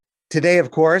Today,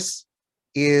 of course,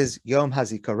 is Yom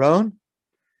HaZikaron,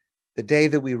 the day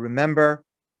that we remember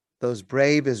those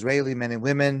brave Israeli men and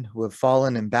women who have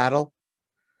fallen in battle.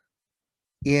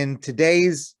 In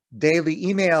today's daily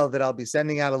email that I'll be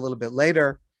sending out a little bit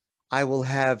later, I will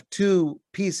have two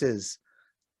pieces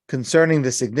concerning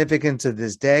the significance of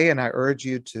this day, and I urge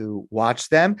you to watch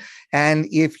them. And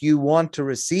if you want to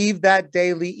receive that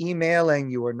daily email and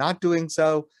you are not doing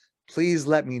so, please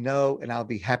let me know, and I'll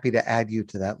be happy to add you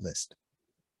to that list.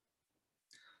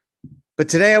 But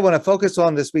today I want to focus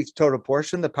on this week's Torah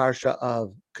portion, the Parsha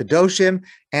of Kedoshim,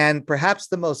 and perhaps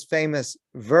the most famous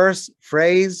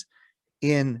phrase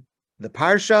in the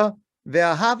Parsha,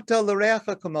 Ve'ahavta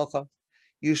l'reacha kamocha.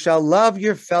 You shall love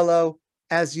your fellow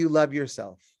as you love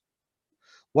yourself.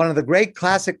 One of the great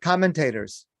classic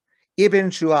commentators, Ibn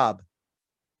Shuab,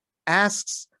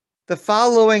 asks the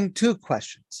following two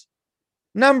questions.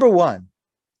 Number one,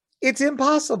 it's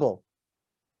impossible.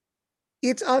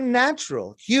 It's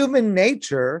unnatural. Human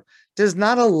nature does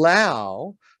not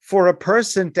allow for a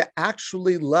person to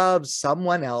actually love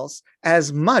someone else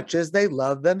as much as they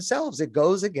love themselves. It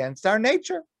goes against our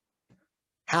nature.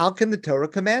 How can the Torah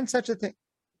command such a thing?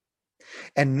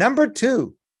 And number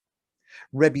two,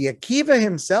 Rabbi Akiva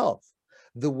himself,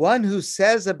 the one who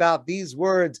says about these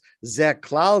words, Ze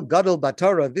klal gadol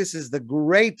b'Torah, this is the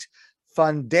great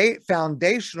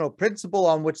foundational principle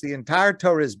on which the entire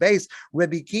Torah is based.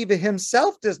 Rabbi Akiva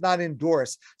himself does not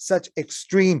endorse such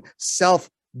extreme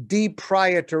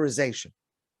self-deprioritization.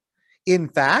 In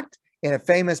fact, in a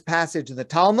famous passage in the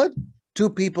Talmud, two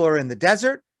people are in the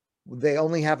desert. They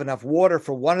only have enough water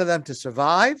for one of them to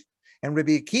survive. And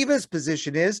Rabbi Akiva's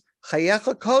position is,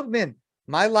 Chayecha kodmin,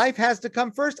 my life has to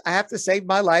come first. I have to save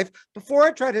my life before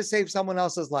I try to save someone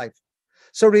else's life.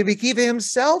 So Rabbi Akiva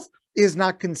himself is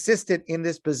not consistent in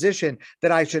this position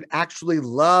that I should actually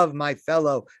love my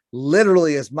fellow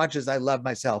literally as much as I love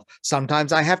myself.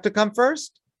 Sometimes I have to come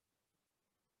first.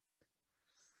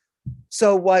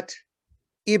 So what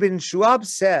Ibn Shuab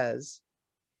says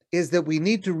is that we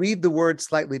need to read the words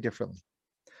slightly differently.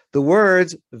 The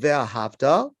words,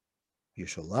 ve'ahavta, you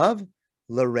shall love,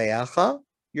 l'reacha,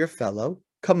 your fellow,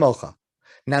 kamocha.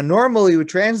 Now, normally we would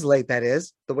translate that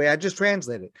is the way I just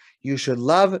translated. You should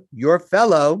love your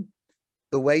fellow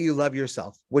the way you love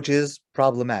yourself, which is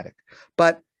problematic.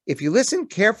 But if you listen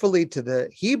carefully to the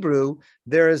Hebrew,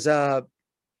 there is a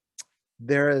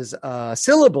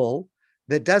syllable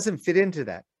that doesn't fit into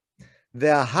that.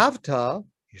 Ve'ahavta,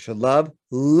 you should love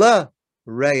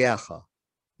l'reacha.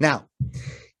 Now,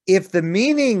 if the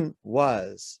meaning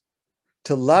was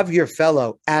to love your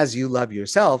fellow as you love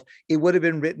yourself, it would have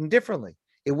been written differently.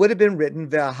 It would have been written,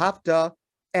 Ve'ahavta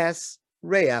es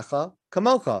reacha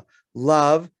kamocha.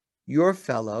 Love your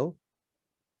fellow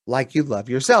like you love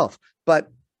yourself. But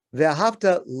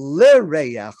Ve'ahavta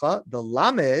l'reacha, the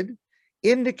lamed,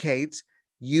 indicates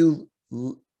you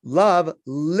love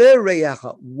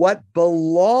l'reacha, what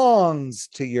belongs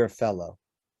to your fellow.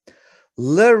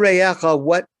 L'reacha,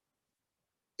 what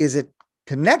is it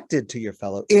connected to your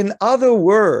fellow? In other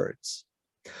words,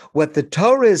 what the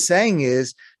Torah is saying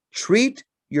is treat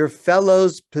your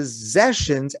fellow's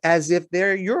possessions as if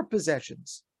they're your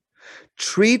possessions.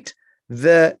 Treat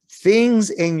the things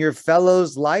in your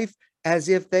fellow's life as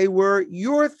if they were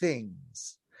your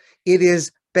things. It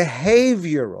is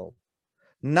behavioral,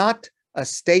 not a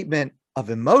statement of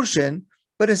emotion,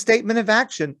 but a statement of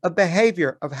action, of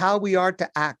behavior, of how we are to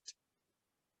act.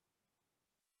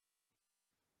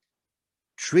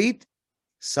 Treat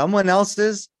someone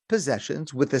else's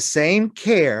possessions with the same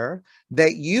care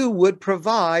that you would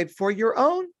provide for your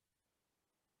own.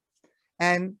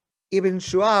 And Ibn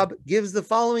Shuab gives the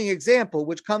following example,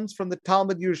 which comes from the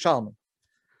Talmud Yerushalmi.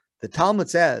 The Talmud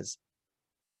says,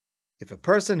 if a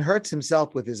person hurts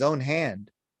himself with his own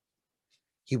hand,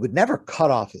 he would never cut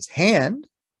off his hand.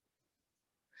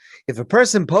 If a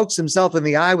person pokes himself in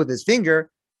the eye with his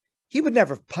finger, he would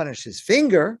never punish his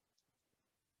finger.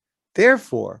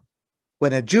 Therefore,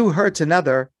 when a Jew hurts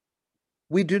another,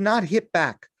 we do not hit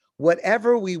back.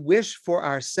 Whatever we wish for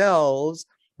ourselves,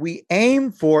 we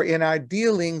aim for in our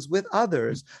dealings with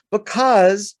others,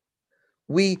 because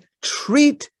we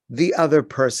treat the other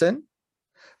person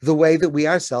the way that we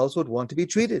ourselves would want to be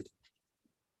treated.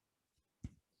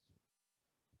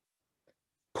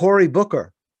 Cory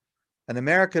Booker, an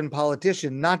American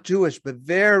politician, not Jewish, but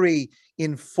very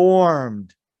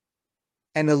informed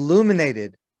and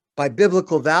illuminated by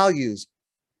biblical values,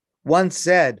 once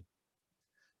said,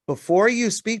 before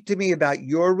you speak to me about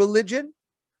your religion,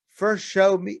 first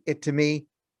show it to me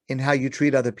in how you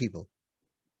treat other people.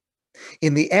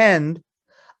 In the end,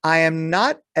 I am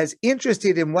not as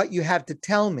interested in what you have to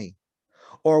tell me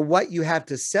or what you have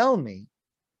to sell me,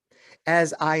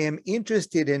 as I am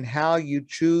interested in how you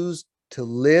choose to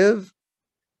live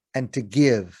and to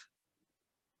give.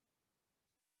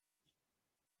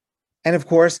 And of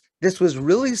course, this was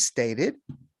really stated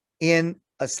in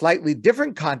a slightly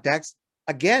different context,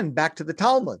 again, back to the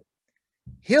Talmud.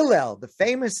 Hillel, the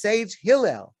famous sage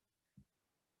Hillel,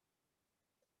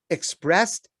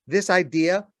 expressed this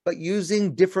idea, but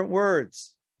using different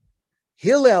words.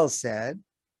 Hillel said,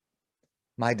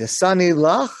 "My desani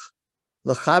lach,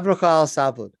 l'chavrecha al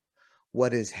savud."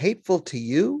 What is hateful to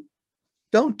you,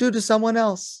 don't do to someone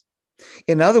else.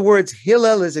 In other words,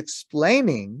 Hillel is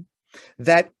explaining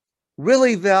that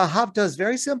really the Ahavta is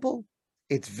very simple.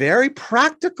 It's very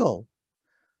practical.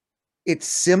 It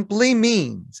simply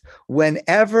means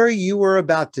whenever you are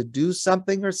about to do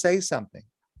something or say something,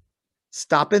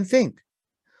 stop and think.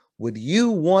 Would you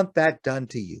want that done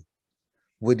to you?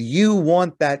 Would you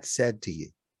want that said to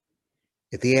you?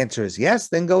 If the answer is yes,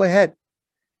 then go ahead.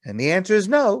 And the answer is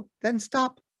no, then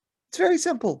stop. It's very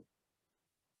simple.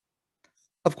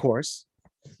 Of course,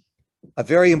 a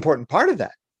very important part of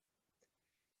that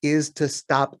is to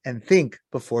stop and think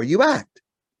before you act.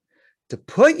 To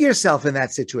put yourself in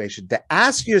that situation, to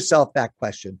ask yourself that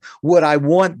question, would I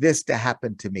want this to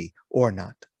happen to me or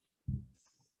not?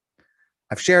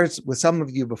 I've shared with some of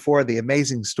you before the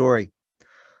amazing story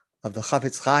of the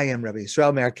Chafetz Chaim, Rabbi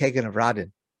Yisrael Meir Kagan of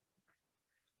Radin.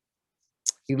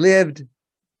 He lived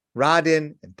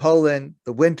Radin in Poland.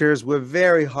 The winters were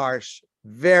very harsh,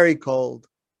 very cold.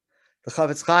 The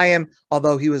Chafetz Chaim,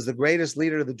 although he was the greatest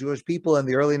leader of the Jewish people in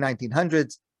the early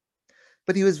 1900s,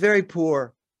 but he was very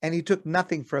poor and he took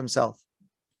nothing for himself.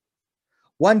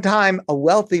 One time, a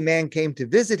wealthy man came to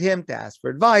visit him to ask for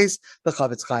advice. The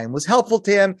Chafetz Chaim was helpful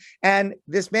to him, and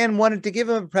this man wanted to give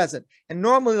him a present. And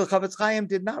normally, the Chafetz Chaim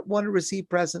did not want to receive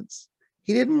presents.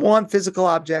 He didn't want physical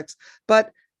objects,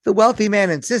 but the wealthy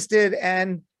man insisted,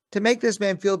 and to make this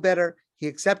man feel better, he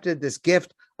accepted this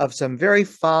gift of some very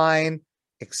fine,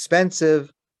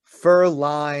 expensive,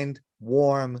 fur-lined,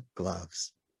 warm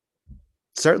gloves.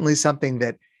 Certainly something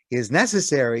that is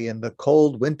necessary in the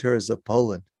cold winters of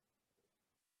Poland.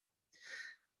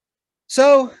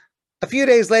 So a few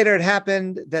days later, it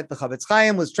happened that the Chafetz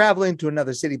Chaim was traveling to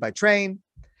another city by train,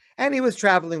 and he was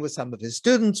traveling with some of his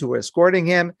students who were escorting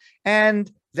him,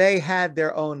 and they had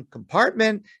their own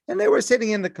compartment, and they were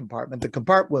sitting in the compartment. The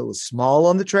compartment was small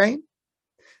on the train.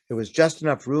 There was just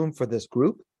enough room for this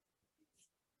group.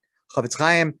 Chafetz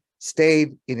Chaim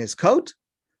stayed in his coat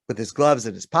with his gloves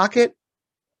in his pocket.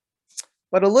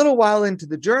 But a little while into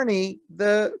the journey,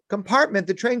 the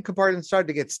train compartment started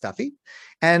to get stuffy.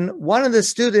 And one of the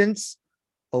students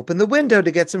opened the window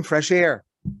to get some fresh air.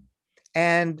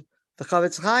 And the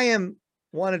Chafetz Chaim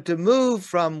wanted to move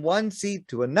from one seat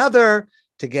to another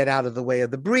to get out of the way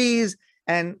of the breeze.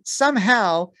 And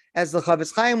somehow, as the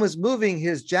Chafetz Chaim was moving,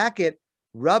 his jacket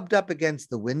rubbed up against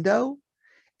the window,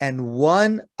 and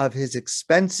one of his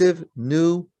expensive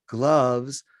new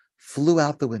gloves flew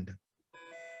out the window.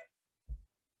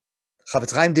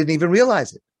 Chafetz Chaim didn't even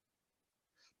realize it.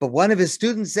 But one of his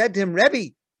students said to him,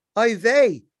 "Rebbe, oy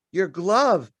vey, your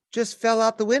glove just fell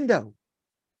out the window."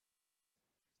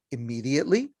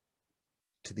 Immediately,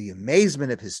 to the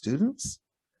amazement of his students,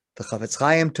 the Chafetz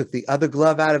Chaim took the other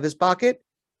glove out of his pocket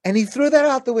and he threw that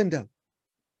out the window.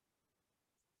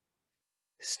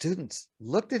 His students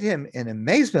looked at him in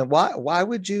amazement. Why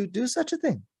would you do such a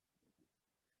thing?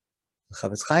 The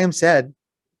Chafetz Chaim said,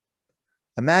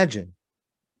 imagine,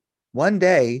 one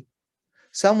day,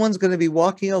 someone's going to be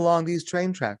walking along these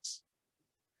train tracks,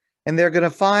 and they're going to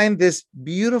find this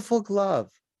beautiful glove,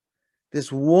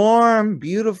 this warm,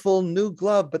 beautiful new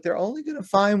glove, but they're only going to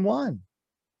find one.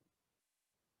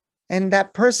 And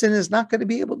that person is not going to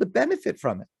be able to benefit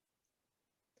from it.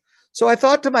 So I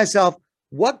thought to myself,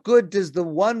 what good does the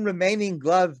one remaining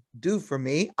glove do for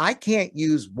me? I can't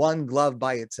use one glove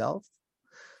by itself.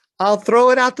 I'll throw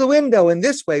it out the window. And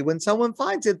this way, when someone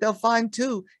finds it, they'll find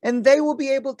two, and they will be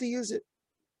able to use it.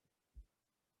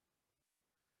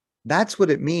 That's what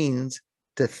it means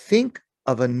to think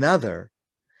of another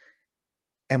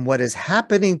and what is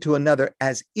happening to another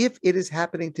as if it is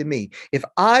happening to me. If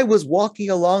I was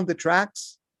walking along the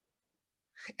tracks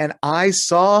and I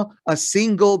saw a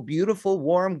single beautiful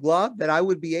warm glove that I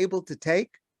would be able to take,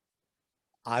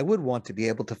 I would want to be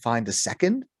able to find a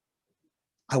second.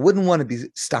 I wouldn't want to be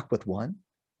stuck with one.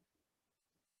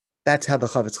 That's how the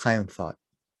Chafetz Chaim thought.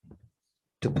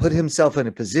 To put himself in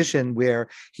a position where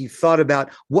he thought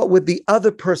about what would the other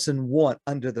person want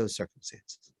under those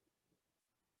circumstances.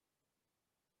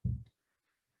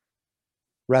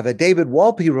 Rabbi David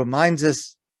Wolpe reminds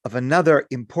us of another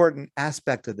important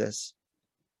aspect of this.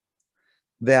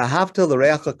 Ve'ahavta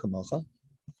l'reacha kamocha.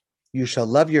 You shall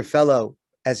love your fellow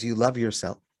as you love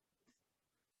yourself.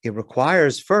 It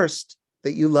requires first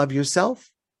that you love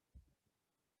yourself.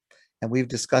 And we've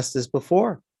discussed this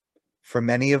before. For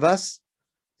many of us,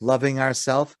 loving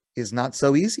ourselves is not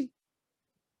so easy.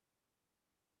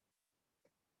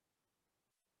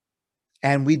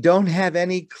 And we don't have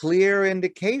any clear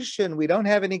indication. We don't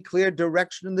have any clear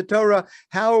direction in the Torah.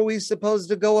 How are we supposed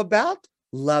to go about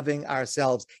loving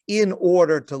ourselves in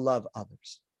order to love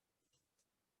others?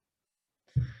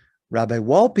 Rabbi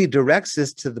Wolpe directs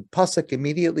us to the pasuk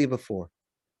immediately before.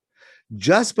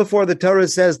 Just before the Torah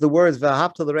says the words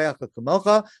 "V'ahavta l'reacha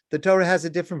kamocha," the Torah has a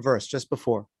different verse just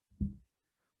before,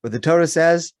 where the Torah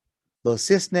says, "Lo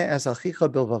sisne es achicha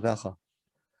bilvavecha."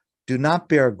 Do not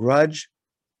bear a grudge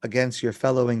against your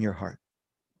fellow in your heart.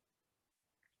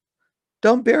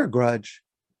 Don't bear a grudge.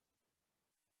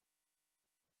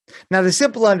 Now, the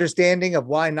simple understanding of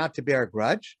why not to bear a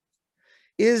grudge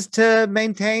is to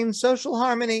maintain social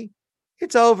harmony.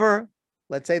 It's over.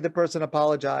 Let's say the person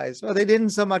apologized, or they didn't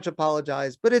so much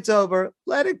apologize, but it's over.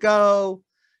 Let it go.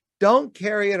 Don't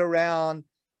carry it around.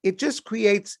 It just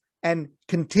creates and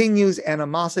continues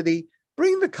animosity.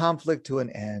 Bring the conflict to an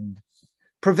end.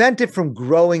 Prevent it from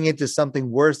growing into something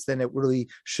worse than it really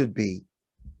should be.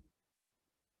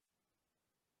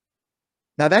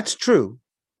 Now, that's true.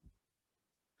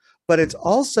 But it's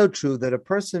also true that a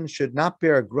person should not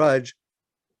bear a grudge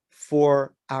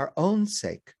for our own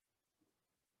sake,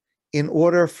 in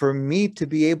order for me to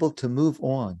be able to move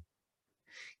on,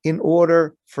 in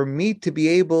order for me to be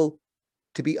able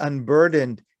to be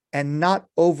unburdened and not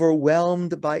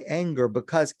overwhelmed by anger.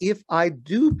 Because if I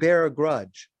do bear a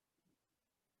grudge,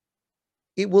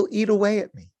 it will eat away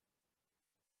at me.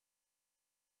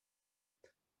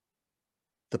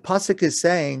 The pasuk is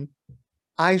saying,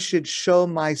 I should show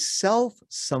myself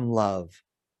some love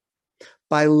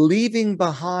by leaving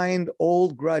behind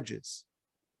old grudges.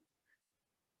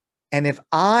 And if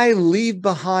I leave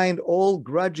behind old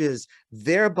grudges,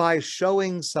 thereby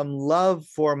showing some love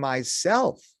for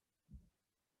myself,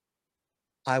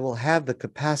 I will have the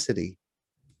capacity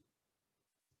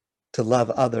to love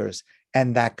others,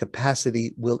 and that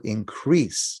capacity will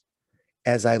increase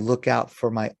as I look out for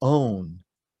my own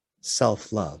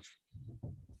self-love.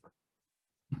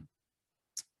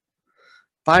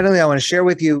 Finally, I want to share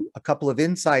with you a couple of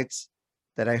insights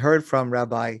that I heard from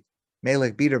Rabbi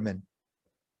Melech Biderman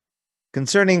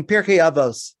concerning Pirkei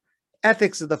Avos,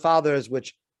 ethics of the fathers,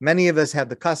 which many of us have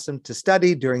the custom to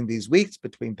study during these weeks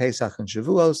between Pesach and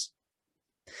Shavuos.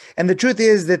 And the truth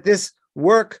is that this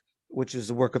work, which is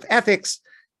the work of ethics,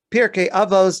 Pirkei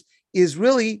Avos, is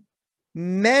really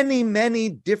many, many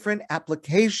different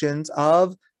applications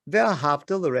of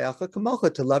Ve'ahavta l'reacha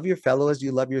kamocha, to love your fellow as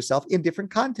you love yourself in different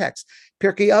contexts.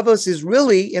 Pirkei Avos is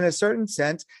really, in a certain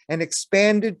sense, an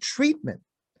expanded treatment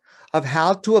of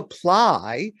how to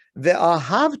apply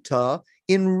Ve'ahavta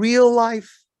in real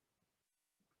life.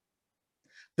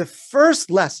 The first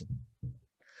lesson,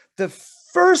 the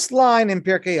first line in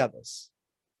Pirkei Avos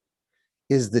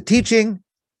is the teaching,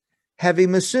 Hevi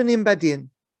Masunim Badin,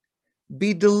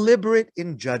 be deliberate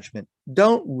in judgment.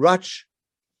 Don't rush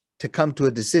to come to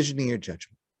a decision in your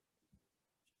judgment.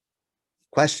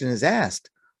 Question is asked,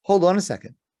 hold on a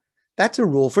second. That's a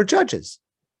rule for judges.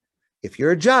 If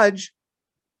you're a judge,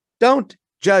 don't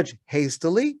judge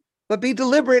hastily, but be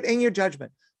deliberate in your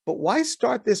judgment. But why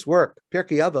start this work,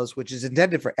 Pirkei Avos, which is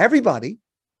intended for everybody,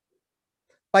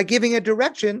 by giving a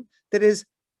direction that is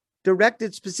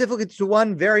directed specifically to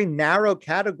one very narrow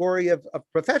category of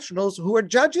professionals who are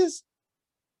judges?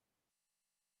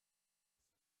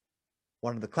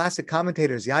 One of the classic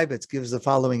commentators, Yavitz, gives the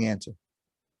following answer.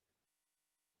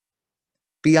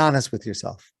 Be honest with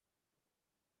yourself.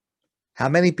 How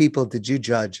many people did you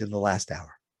judge in the last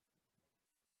hour?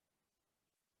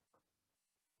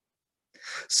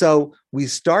 So we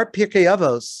start Pirkei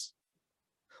Avos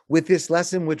with this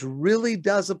lesson, which really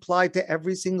does apply to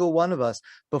every single one of us.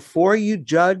 Before you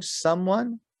judge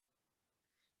someone,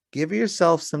 give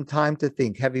yourself some time to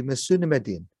think. Hevi Masunim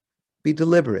Adin. Be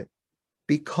deliberate.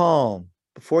 Be calm.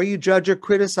 Before you judge or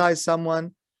criticize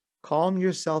someone, calm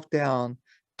yourself down.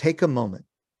 Take a moment.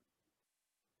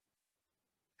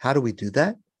 How do we do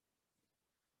that?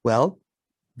 Well,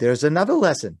 there's another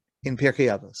lesson in Pirkei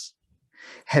Avos.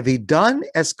 Hevi done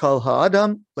es kol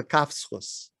ha'adam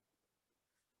l'kafschus.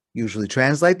 Usually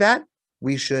translate that,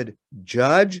 we should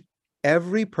judge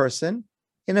every person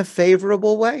in a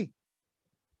favorable way.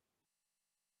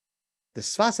 The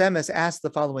Sfas Emes asks the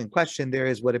following question. There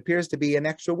is what appears to be an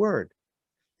extra word.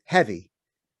 Hevi.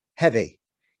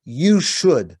 You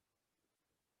should.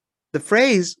 The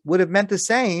phrase would have meant the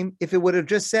same if it would have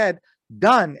just said,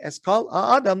 done as called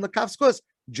Adam lekafskos.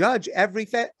 Judge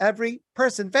every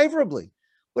person favorably.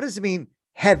 What does it mean?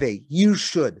 Heve, you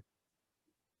should.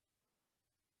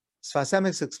 Sfas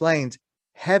Emes explains,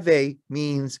 Heve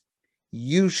means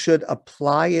you should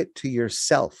apply it to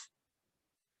yourself.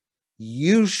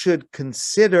 You should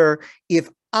consider, if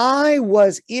I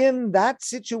was in that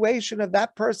situation of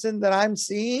that person that I'm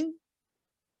seeing,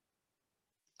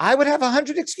 I would have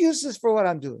 100 excuses for what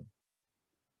I'm doing.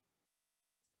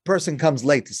 Person comes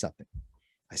late to something.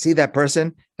 I see that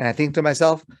person and I think to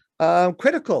myself,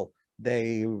 critical.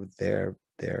 They're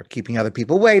keeping other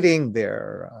people waiting.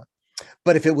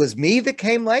 But if it was me that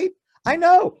came late, I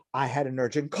know I had an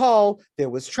urgent call. There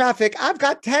was traffic. I've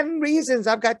got 10 reasons.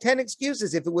 I've got 10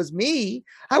 excuses. If it was me,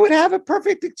 I would have a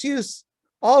perfect excuse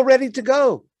all ready to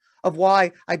go of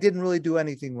why I didn't really do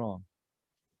anything wrong.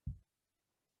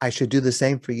 I should do the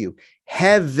same for you.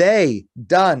 Have they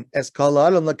done as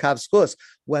kaladim lekavskus?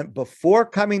 When before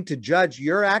coming to judge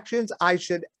your actions, I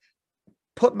should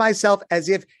put myself as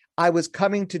if I was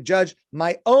coming to judge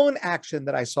my own action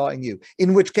that I saw in you,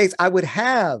 in which case I would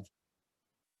have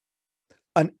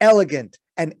an elegant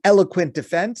and eloquent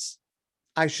defense.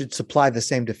 I should supply the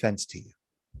same defense to you.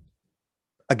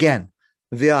 Again,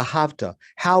 v'ahavta.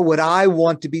 How would I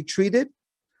want to be treated?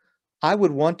 I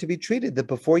would want to be treated that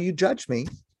before you judge me,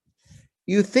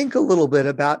 you think a little bit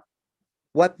about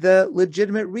what the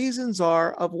legitimate reasons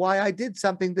are of why I did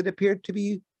something that appeared to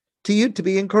you to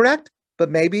be incorrect, but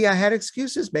maybe I had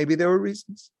excuses, maybe there were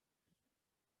reasons.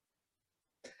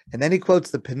 And then he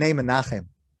quotes the Pnei Menachem.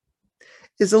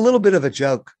 Is a little bit of a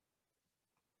joke.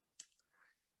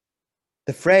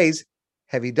 The phrase,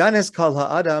 have you done as kol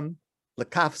ha'adam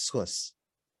lekafskus?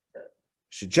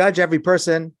 Should judge every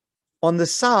person on the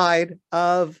side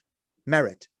of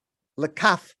merit.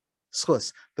 Lekaf.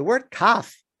 Schus. The word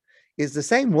kaf is the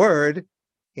same word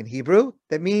in Hebrew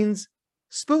that means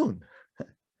spoon.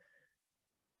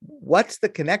 What's the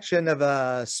connection of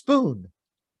a spoon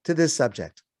to this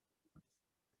subject?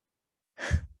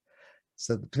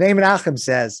 So the Pnei Menachem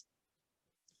says,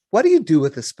 what do you do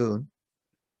with a spoon?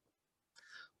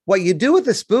 What you do with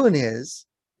a spoon is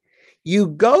you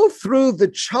go through the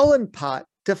cholent pot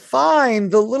to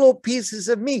find the little pieces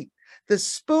of meat. The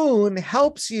spoon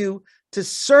helps you to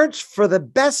search for the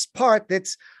best part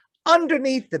that's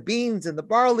underneath the beans and the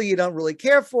barley you don't really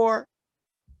care for.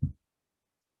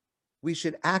 We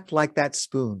should act like that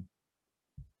spoon.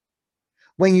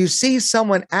 When you see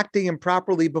someone acting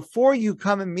improperly, before you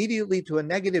come immediately to a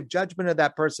negative judgment of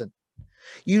that person,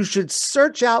 you should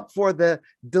search out for the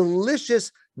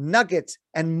delicious nuggets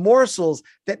and morsels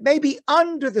that may be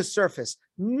under the surface,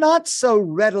 not so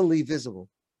readily visible.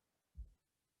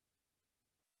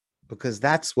 Because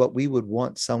that's what we would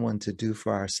want someone to do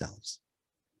for ourselves.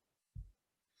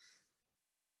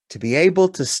 To be able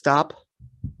to stop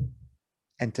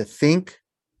and to think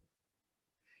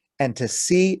and to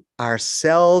see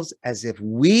ourselves as if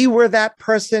we were that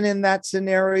person in that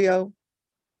scenario,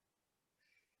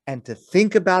 and to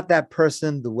think about that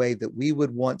person the way that we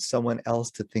would want someone else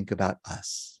to think about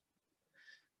us.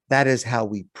 That is how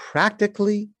we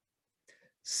practically,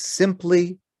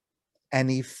 simply,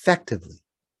 and effectively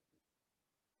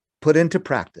put into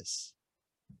practice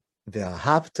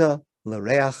Ve'ahavta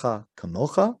l'reacha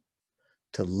kamocha,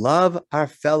 to love our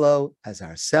fellow as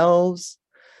ourselves.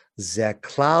 Ze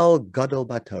klal gadol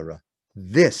b'Torah.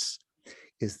 This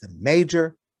is the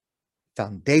major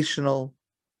foundational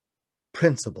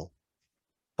principle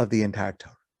of the entire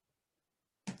Torah.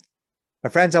 My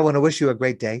friends, I want to wish you a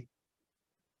great day,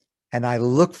 and I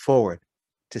look forward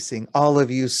to seeing all of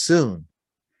you soon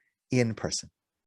in person.